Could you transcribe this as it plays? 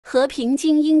和平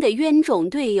精英的冤种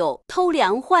队友偷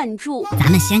梁换柱。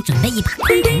咱们先准备一把空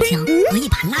投枪和一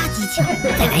把垃圾枪，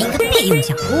再来一个备用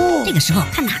枪。这个时候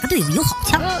看哪个队友有好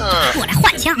枪，过来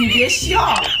换枪。你别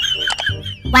笑。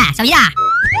喂，小皮蛋，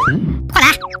快来！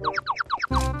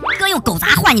哥用狗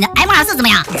杂换你的 M24怎么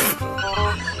样？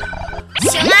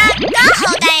行啊，刚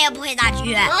好咱也不会打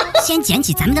狙。先捡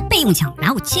起咱们的备用枪，然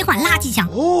后切换垃圾枪。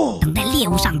等待猎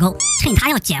物上钩，趁他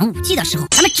要捡武器的时候，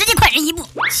咱们直接快人一步，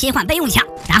切换备用枪，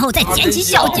然后再捡起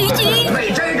小狙击。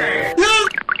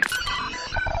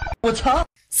我操！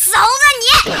嫂子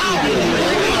你！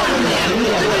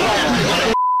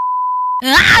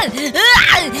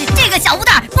这个小无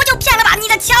蛋不就骗了把你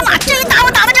的枪吗？至于打我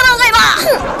打得这么累吗？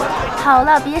好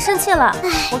了，别生气了，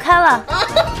我开了。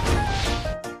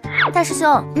大师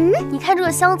兄，你看这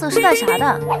个箱子是干啥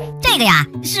的？这个呀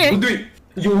是……不对，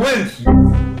有问题。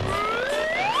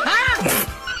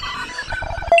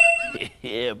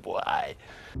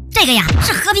这个呀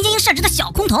是和平精英设置的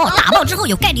小空投，打爆之后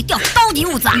有概率掉高级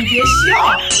物资啊！你别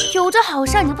笑。有这好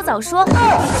事你不早说。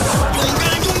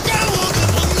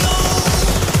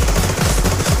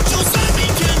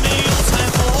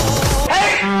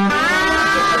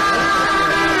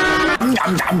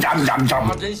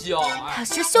真香！大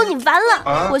师兄，你完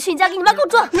了！我去你家给你妈告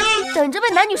状，等着被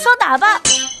男女双打吧！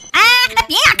哎，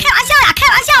别呀，开玩笑呀，开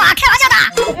玩笑啊，开玩笑的。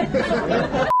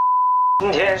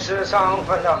今天是上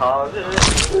班的好日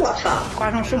子。我操，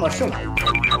发生什么事了？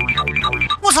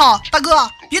我操，大哥，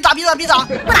别打！不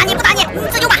打你，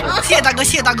自救吧！谢谢大哥，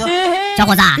谢谢大哥。小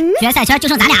伙子，决赛圈就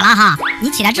剩咱俩了哈！你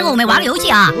起来之后我们玩个游戏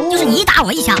啊，就是你打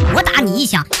我一枪，我打你一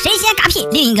枪，谁先嘎屁，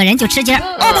另一个人就吃鸡儿。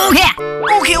O 不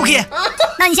 ？OK。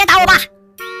那你先打我吧。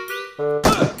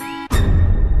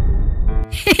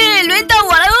嘿嘿，轮到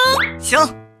我了哦。行，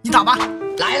你打吧。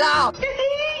来了。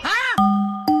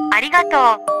ありが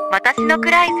とう。私の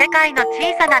暗い世界の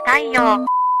小さな太陽。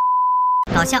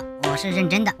搞笑，我是认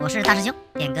真的，我是大师兄，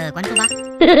点个关注吧。